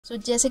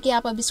जैसे कि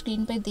आप अभी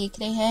स्क्रीन पर देख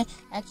रहे हैं,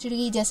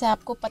 एक्चुअली जैसे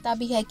आपको पता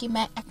भी है कि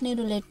मैं एक्ने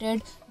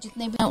रिलेटेड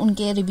जितने भी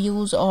उनके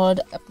रिव्यूज़ और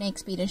अपने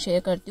एक्सपीरियंस शेयर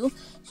करती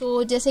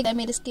हूँ। जैसे कि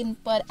मेरी स्किन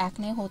पर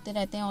एक्ने होते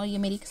रहते हैं और ये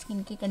मेरी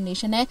स्किन की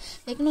कंडीशन है,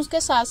 लेकिन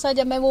उसके साथ साथ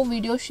जब मैं वो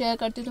वीडियो शेयर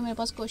करती हूँ तो मेरे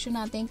पास क्वेश्चन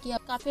आते हैं कि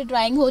काफ़ी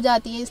ड्राइंग हो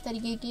जाती है इस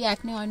तरीके की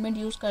एक्ने ऑइंटमेंट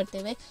यूज़ करते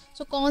हुए।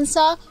 कौन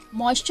सा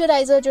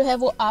मॉइस्चराइज़र जो है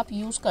वो आप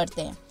यूज़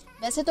करते हैं।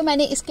 वैसे तो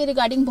मैंने इसके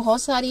रिगार्डिंग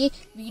बहुत सारी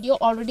वीडियो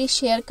ऑलरेडी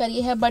शेयर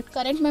करी है, बट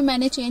करंट में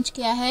मैंने चेंज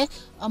किया है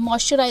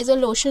मॉइस्चराइज़र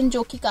लोशन,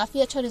 जो कि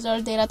काफ़ी अच्छा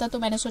रिजल्ट दे रहा था, तो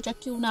मैंने सोचा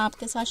क्यों ना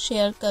आपके साथ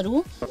शेयर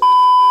करूं।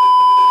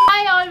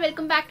 Hi all,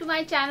 welcome back to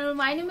my channel.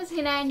 My name is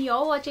HEENA and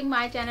you're watching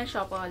my channel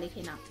SHOPOHOLIC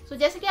HEENA.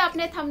 जैसे कि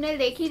आपने थंबनेल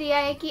देख ही लिया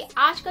है कि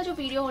आज का जो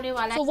वीडियो होने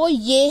वाला है वो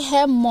ये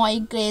है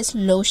मोइग्रेस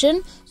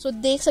लोशन।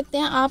 देख सकते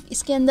हैं आप,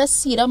 इसके अंदर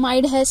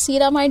सीरामाइड है।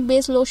 सीरामाइड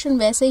बेस्ड लोशन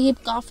वैसे ही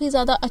काफ़ी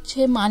ज़्यादा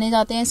अच्छे माने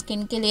जाते हैं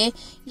स्किन के लिए।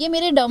 ये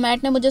मेरे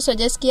डर्मेट ने मुझे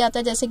सजेस्ट किया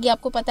था। जैसे कि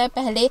आपको पता है,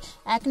 पहले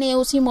एक्ने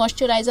उसी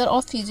मॉइस्चराइज़र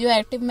और फिजियो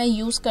एक्टिव में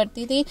यूज़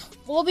करती थी,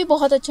 वो भी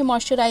बहुत अच्छे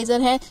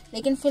मॉइस्चराइज़र है,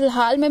 लेकिन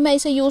फ़िलहाल में मैं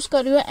इसे यूज़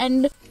कर रही हूँ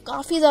एंड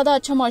काफ़ी ज़्यादा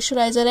अच्छा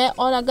मॉइस्चराइज़र है।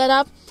 और अगर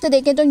आप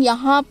देखें तो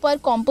यहाँ पर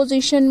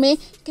कॉम्पोजिशन में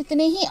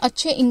कितने ही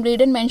अच्छे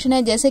इंग्रेडिएंट मेंशन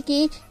है, जैसे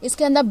कि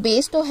इसके अंदर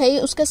बेस तो है ही,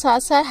 उसके साथ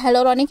साथ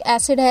हेलोरॉनिक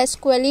एसिड है,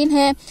 स्क्वेलिन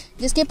है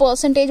जिसकी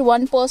परसेंटेज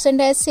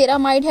 1% है,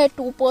 सेरामाइड है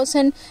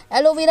 2%,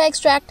 एलोवेरा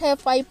एक्सट्रैक्ट है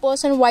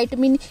 5%,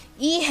 विटामिन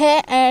ई है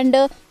एंड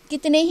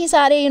कितने ही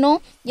सारे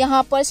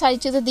यहाँ पर सारी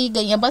चीज़ें दी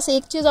गई हैं। बस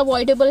एक चीज़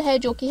अवॉइडेबल है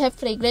जो कि है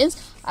फ्रेग्रेंस।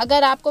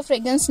 अगर आपको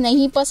फ्रेग्रेंस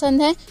नहीं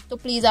पसंद है तो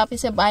प्लीज़ आप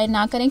इसे बाय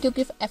ना करें,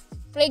 क्योंकि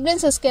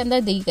फ्रेग्रेंस इसके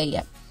अंदर दी गई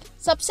है।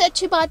 सबसे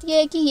अच्छी बात यह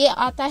है कि ये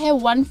आता है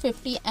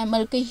 150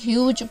 ml के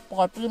ह्यूज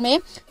बॉटल में,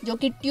 जो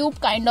कि ट्यूब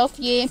काइंड ऑफ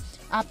ये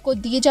आपको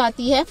दी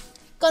जाती है।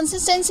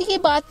 कंसिस्टेंसी की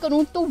बात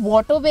करूं तो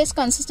वाटर बेस्ड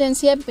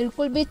कंसिस्टेंसी है,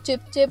 बिल्कुल भी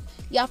चिप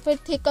या फिर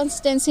थिक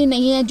कंसिस्टेंसी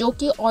नहीं है, जो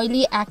कि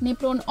ऑयली, एक्ने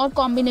प्रोन और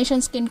कॉम्बिनेशन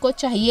स्किन को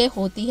चाहिए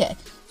होती है।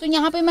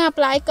 यहाँ पे मैं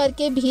अप्लाई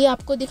करके भी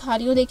आपको दिखा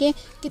रही हूँ। देखिए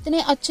कितने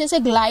अच्छे से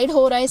ग्लाइड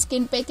हो रहा है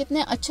स्किन पे,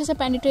 कितने अच्छे से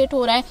पेनिट्रेट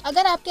हो रहा है।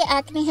 अगर आपके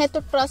एक्ने है तो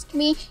ट्रस्ट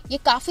मी, ये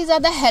काफ़ी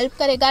ज़्यादा हेल्प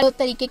करेगा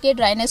तरीके के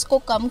ड्राइनेस को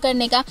कम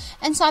करने का,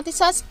 एंड साथ ही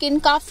साथ स्किन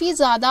काफ़ी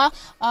ज़्यादा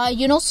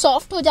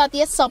सॉफ्ट हो जाती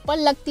है, सपल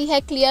लगती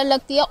है, क्लियर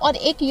लगती है, और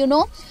एक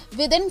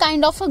with in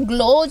kind of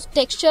glow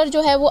texture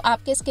जो है वो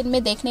आपके स्किन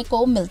में देखने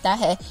को मिलता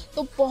है।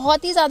 तो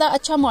बहुत ही ज़्यादा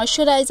अच्छा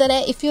मॉइस्चराइज़र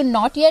है। If you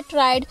not yet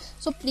tried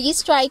so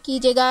please try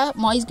कीजिएगा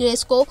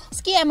मोइग्रेस को।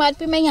 इसकी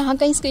MRP मैं यहाँ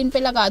कहीं स्क्रीन पे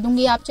लगा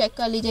दूंगी, आप चेक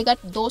कर लीजिएगा।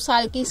 2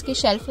 साल की इसकी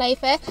शेल्फ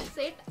लाइफ है।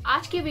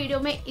 आज के वीडियो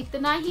में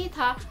इतना ही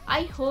था।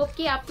 आई होप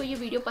कि आपको ये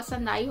वीडियो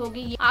पसंद आई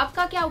होगी।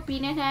 आपका क्या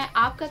ओपिनियन है,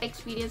 आपका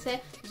एक्सपीरियंस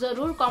है,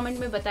 जरूर कमेंट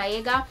में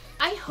बताइएगा।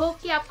 आई होप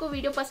कि आपको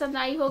वीडियो पसंद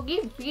आई होगी।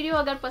 वीडियो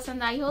अगर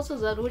पसंद आई हो तो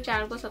जरूर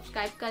चैनल को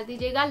सब्सक्राइब कर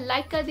दीजिएगा,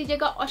 लाइक कर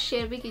दीजिएगा और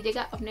शेयर भी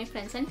कीजिएगा अपने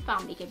फ्रेंड्स एंड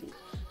फैमिली के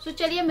बीच।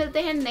 चलिए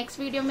मिलते हैं नेक्स्ट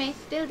वीडियो में।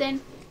 Till then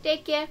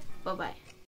take care, bye bye.